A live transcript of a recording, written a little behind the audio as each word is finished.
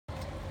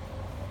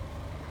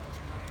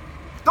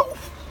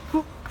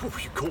Oh,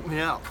 you caught me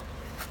out.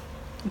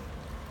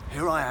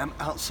 Here I am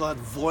outside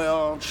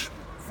Voyage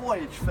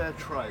Fair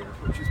Trade,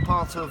 which is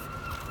part of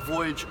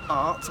Voyage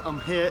Art. I'm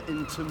here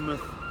in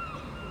Teignmouth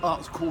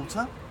Arts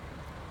Quarter,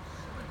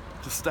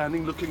 just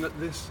standing looking at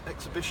this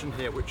exhibition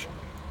here, which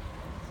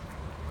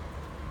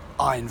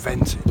I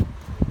invented.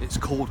 It's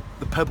called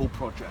the Pebble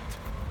Project.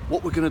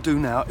 What we're going to do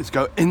now is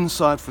go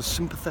inside for a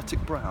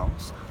sympathetic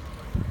browse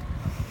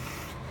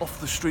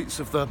off the streets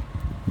of the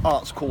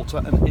Arts Quarter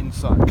and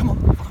inside. Come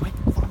on,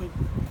 follow me.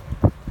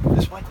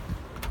 This way.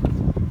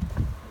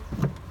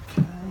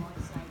 Okay.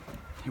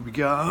 Here we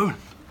go.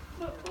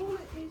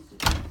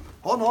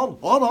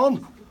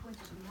 On.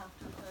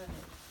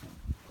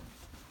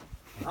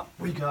 Up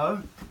we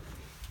go.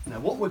 Now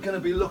what we're going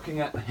to be looking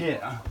at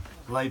here,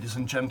 ladies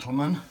and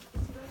gentlemen,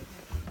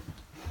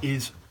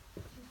 is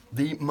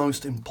the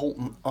most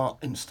important art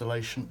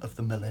installation of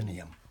the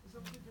millennium.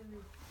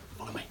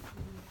 Follow me.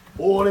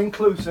 All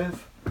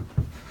inclusive.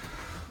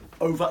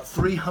 Over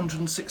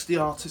 360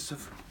 artists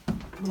have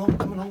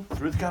come along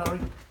through the gallery.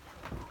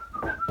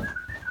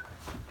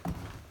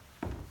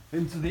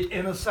 Into the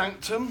inner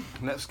sanctum.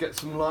 Let's get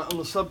some light on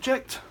the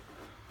subject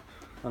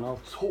and I'll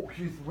talk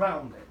you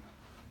around it.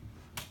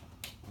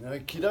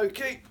 Okie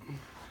dokie.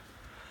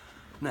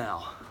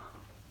 Now,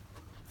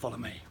 follow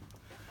me.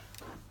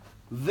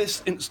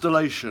 This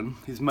installation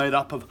is made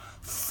up of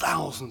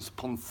thousands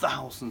upon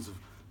thousands of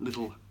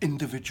little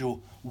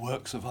individual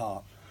works of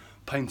art,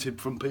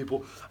 painted from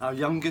people, our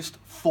youngest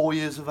 4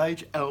 years of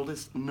age,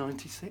 eldest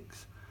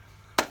 96.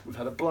 We've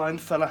had a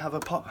blind fella have a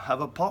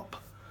pop,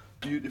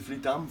 beautifully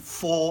done.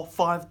 4,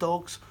 5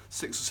 dogs,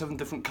 6 or 7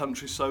 different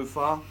countries so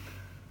far.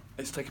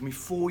 It's taken me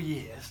 4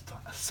 years to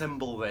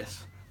assemble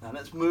this. Now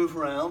let's move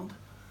around.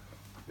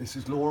 This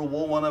is Laura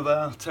Wall, one of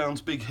our town's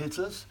big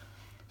hitters.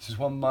 This is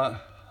one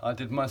I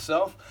did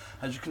myself.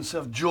 As you can see,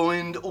 I've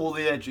joined all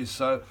the edges,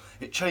 so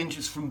it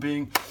changes from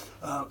being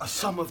a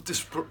sum of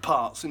disparate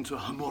parts into a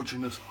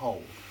homogeneous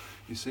whole.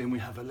 You see, and we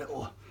have a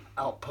little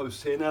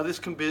outpost here. Now, this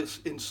can be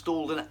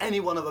installed in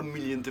any one of a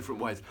million different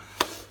ways.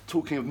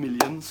 Talking of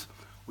millions,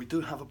 we do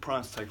have a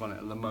price tag on it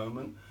at the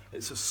moment.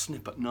 It's a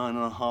snip at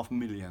 9.5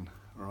 million,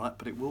 all right?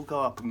 But it will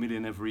go up 1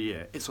 million every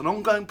year. It's an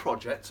ongoing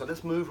project, so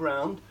let's move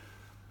around.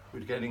 We're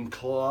getting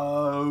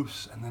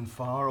close and then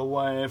far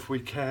away if we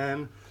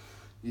can.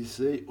 You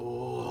see,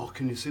 oh,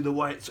 can you see the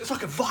way? It's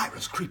like a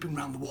virus creeping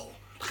around the wall,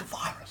 like a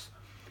virus.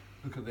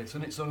 Look at this,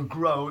 and it's on a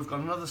grow. We've got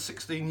another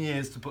 16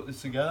 years to put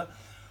this together.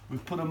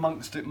 We've put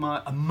amongst it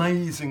my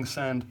amazing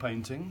sand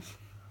paintings.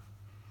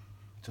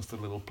 Just a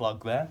little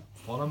plug there.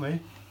 Follow me.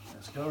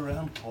 Let's go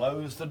around,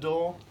 close the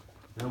door.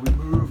 Now we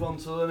move on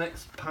to the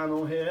next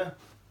panel here.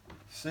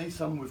 See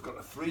we've got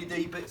the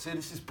 3D bits here.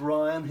 This is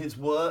Brian, his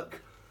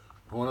work.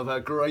 One of our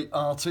great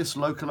artists,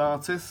 local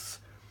artists.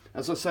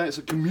 As I say, it's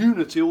a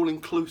community,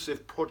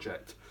 all-inclusive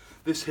project.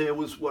 This here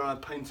was where I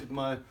painted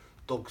my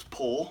dog's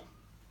paw.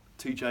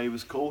 TJ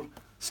was called.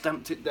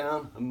 Stamped it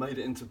down and made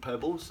it into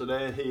pebbles. So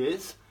there he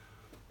is.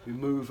 We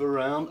move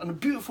around. And the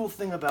beautiful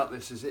thing about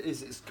this is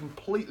it's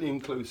completely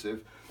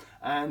inclusive.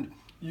 And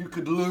you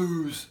could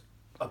lose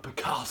a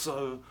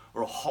Picasso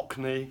or a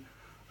Hockney.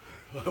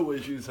 I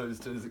always use those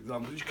two as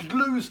examples. You could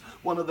lose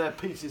one of their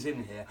pieces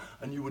in here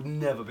and you would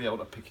never be able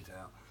to pick it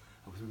out.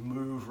 As we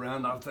move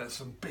around, there's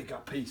some bigger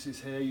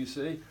pieces here, you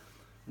see.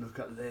 Look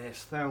at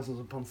this, thousands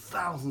upon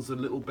thousands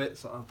of little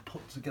bits that I've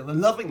put together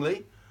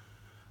lovingly.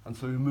 And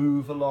so we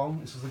move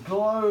along. This is a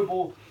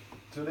global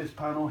to this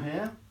panel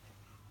here.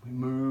 We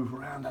move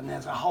around and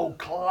there's a whole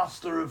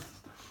cluster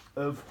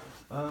of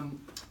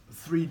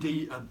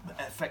 3D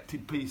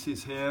affected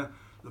pieces here.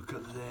 Look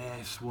at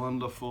this,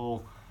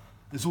 wonderful.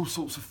 There's all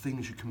sorts of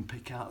things you can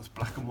pick out. There's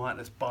black and white,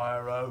 there's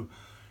biro.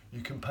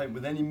 You can paint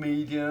with any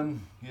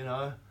medium, you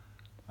know,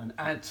 and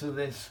add to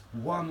this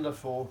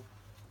wonderful,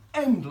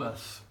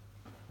 endless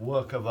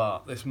work of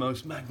art, this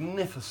most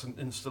magnificent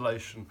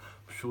installation.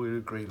 I'm sure you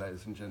agree,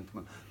 ladies and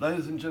gentlemen.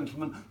 Ladies and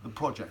gentlemen, the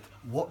project,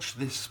 watch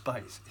this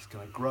space. It's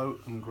going to grow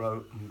and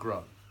grow and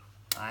grow.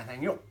 I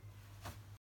thank you.